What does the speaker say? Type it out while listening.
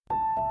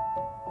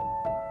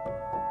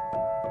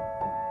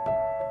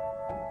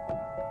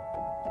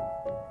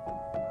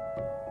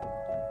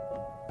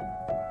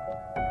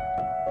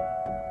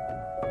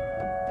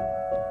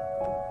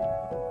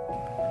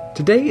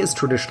Today is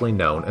traditionally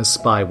known as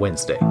Spy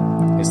Wednesday.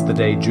 It's the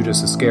day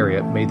Judas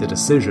Iscariot made the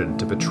decision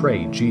to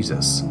betray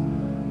Jesus.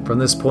 From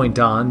this point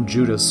on,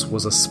 Judas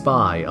was a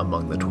spy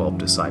among the 12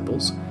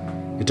 disciples.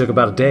 It took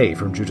about a day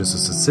from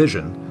Judas's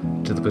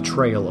decision to the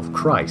betrayal of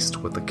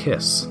Christ with a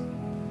kiss.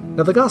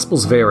 Now, the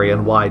Gospels vary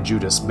on why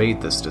Judas made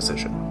this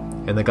decision.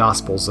 In the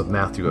Gospels of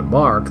Matthew and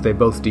Mark, they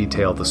both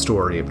detail the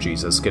story of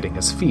Jesus getting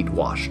his feet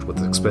washed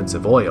with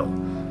expensive oil.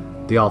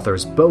 The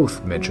authors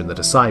both mention the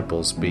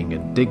disciples being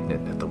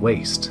indignant at the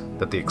waste,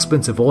 that the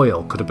expensive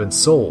oil could have been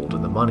sold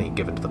and the money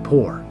given to the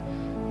poor.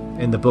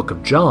 In the book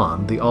of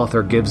John, the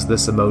author gives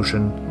this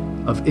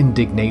emotion of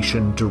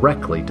indignation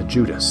directly to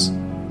Judas.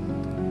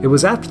 It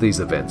was after these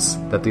events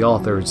that the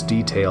authors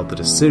detailed the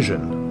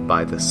decision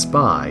by the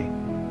spy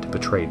to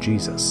betray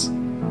Jesus.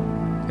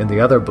 In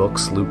the other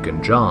books, Luke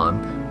and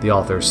John, the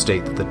authors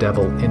state that the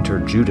devil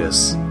entered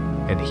Judas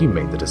and he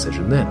made the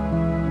decision then.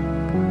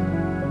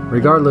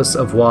 Regardless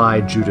of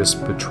why Judas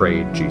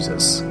betrayed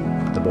Jesus,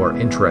 the more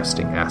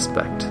interesting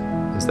aspect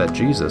is that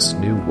Jesus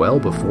knew well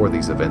before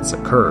these events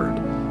occurred,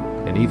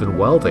 and even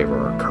while they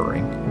were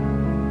occurring,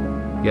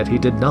 yet he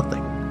did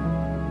nothing.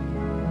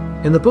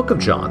 In the book of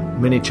John,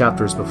 many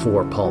chapters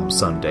before Palm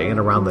Sunday and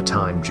around the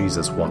time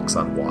Jesus walks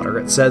on water,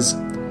 it says,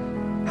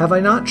 "Have I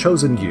not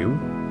chosen you,"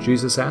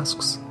 Jesus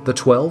asks, "the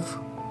 12?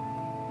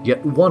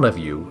 Yet one of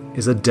you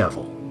is a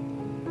devil."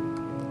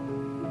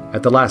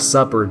 At the Last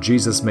Supper,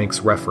 Jesus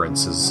makes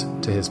references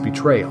to his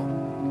betrayal.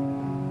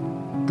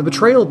 The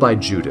betrayal by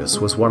Judas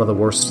was one of the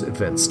worst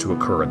events to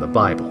occur in the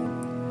Bible,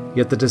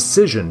 yet the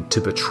decision to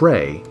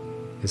betray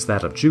is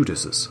that of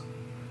Judas's.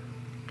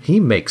 He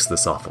makes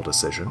this awful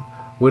decision,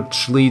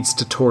 which leads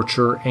to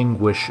torture,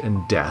 anguish,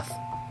 and death,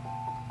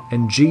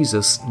 and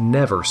Jesus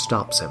never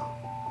stops him.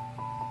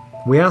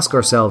 We ask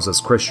ourselves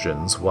as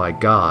Christians why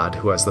God,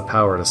 who has the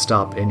power to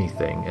stop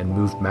anything and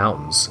move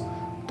mountains,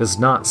 does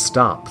not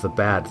stop the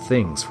bad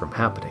things from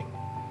happening.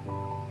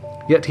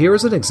 Yet here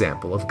is an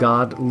example of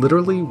God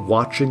literally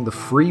watching the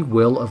free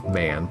will of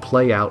man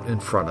play out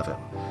in front of him,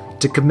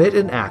 to commit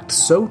an act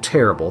so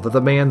terrible that the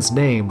man's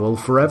name will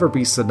forever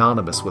be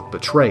synonymous with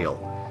betrayal,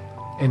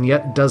 and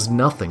yet does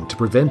nothing to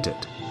prevent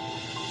it.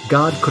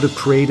 God could have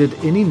created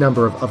any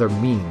number of other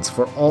means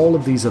for all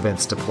of these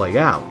events to play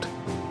out,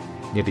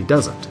 yet he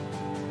doesn't.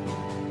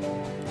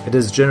 It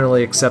is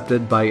generally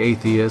accepted by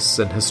atheists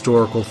and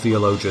historical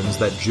theologians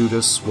that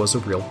Judas was a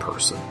real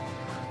person,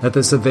 that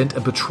this event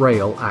of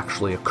betrayal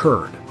actually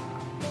occurred.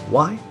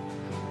 Why?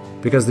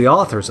 Because the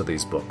authors of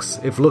these books,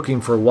 if looking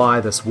for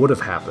why this would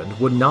have happened,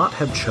 would not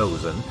have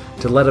chosen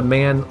to let a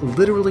man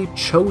literally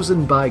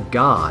chosen by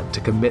God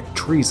to commit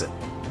treason.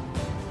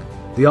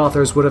 The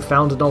authors would have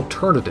found an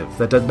alternative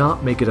that did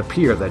not make it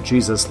appear that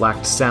Jesus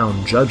lacked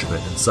sound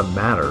judgment in some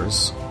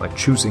matters, like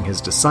choosing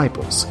his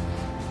disciples.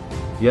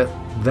 Yet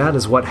that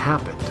is what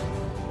happened,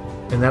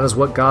 and that is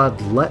what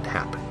God let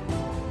happen.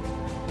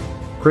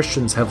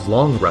 Christians have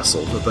long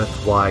wrestled with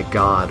why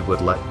God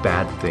would let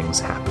bad things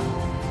happen.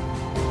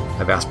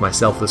 I've asked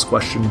myself this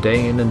question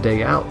day in and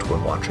day out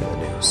when watching the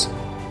news.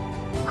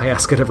 I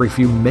ask it every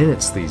few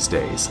minutes these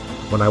days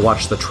when I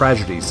watch the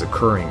tragedies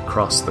occurring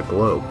across the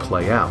globe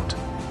play out.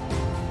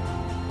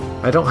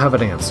 I don't have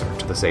an answer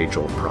to this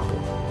age-old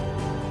problem.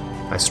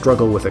 I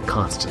struggle with it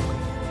constantly.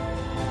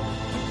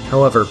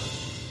 However,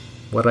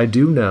 what I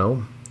do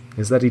know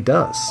is that he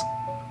does.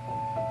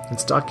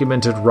 It's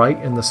documented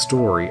right in the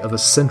story of the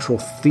central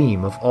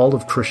theme of all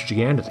of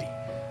Christianity.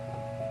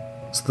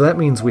 So that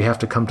means we have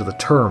to come to the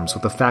terms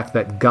with the fact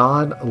that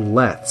God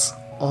lets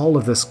all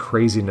of this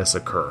craziness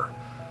occur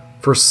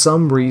for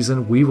some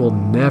reason we will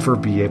never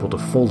be able to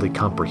fully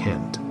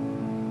comprehend.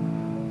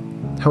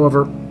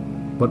 However,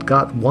 what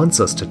God wants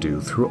us to do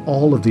through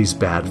all of these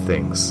bad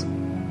things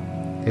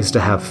is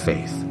to have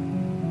faith.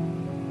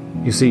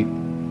 You see,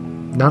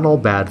 not all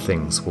bad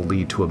things will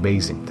lead to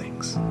amazing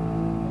things.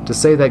 To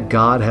say that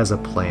God has a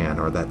plan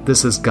or that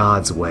this is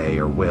God's way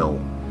or will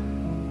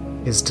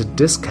is to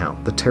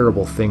discount the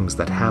terrible things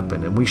that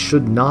happen, and we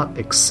should not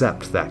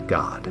accept that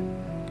God.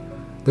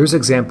 There's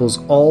examples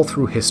all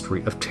through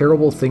history of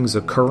terrible things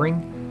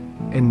occurring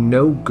and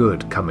no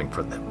good coming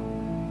from them.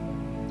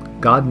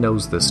 God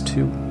knows this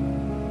too,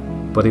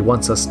 but he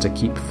wants us to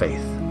keep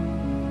faith.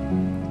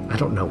 I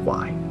don't know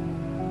why.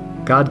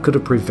 God could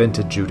have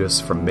prevented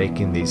Judas from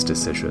making these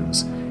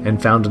decisions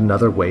and found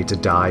another way to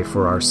die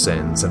for our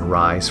sins and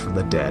rise from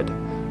the dead.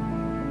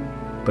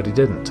 But he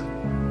didn't.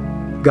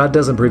 God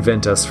doesn't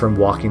prevent us from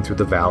walking through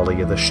the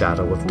valley of the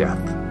shadow of death.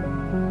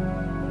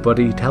 But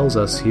he tells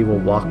us he will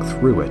walk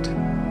through it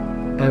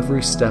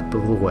every step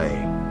of the way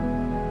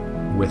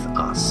with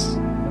us.